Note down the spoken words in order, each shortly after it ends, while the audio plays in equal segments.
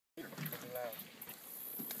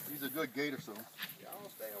He's a good gator, so.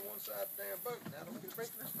 Y'all stay on one side of the damn boat. Now don't get break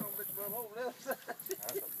this stone bitch run over the other side.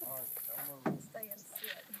 Stay and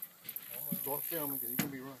sit. Start filming because he's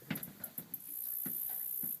going to be right.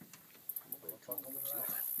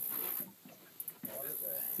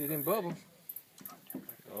 See them bubbles?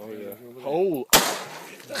 Oh yeah. Oh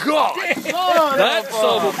God! That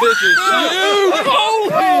son of a bitch is huge!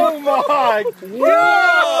 Oh my God! Whoa!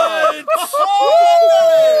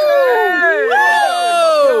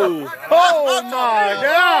 Oh my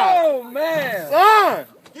God! Oh man! Son!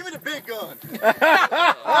 Give me the big gun.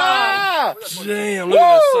 Damn! Look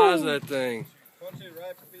at the size of that thing.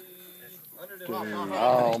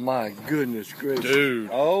 Oh my goodness gracious! Dude!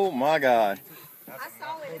 Oh my God! I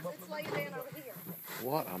saw it. It's laying down over here.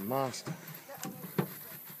 What a monster!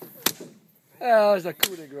 Oh, there's a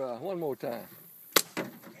coup de grace. One more time.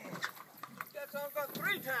 That's all got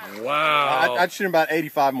 3 times. Wow! I'd shoot him about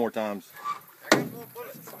 85 more times. I got more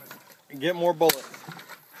bullets. Get more bullets.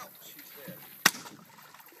 Ouch, she's dead.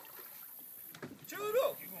 Chew it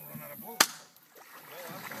up. You're gonna run out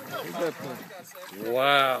of bullets.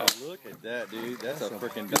 Wow! Look at that, dude. That's a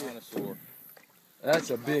freaking dinosaur.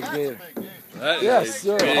 That's a big gator. That Yes, is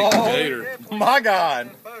sir. a big gator. My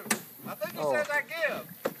God! I think he said that give.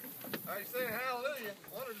 Are you saying hallelujah?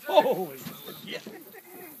 One or two. Holy shit.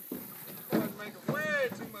 Boys making way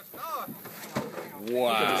too much noise. Look at the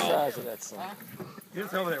Wow! size of that son. Get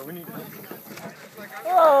us over there. We need to.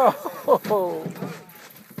 Oh!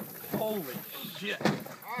 Holy shit!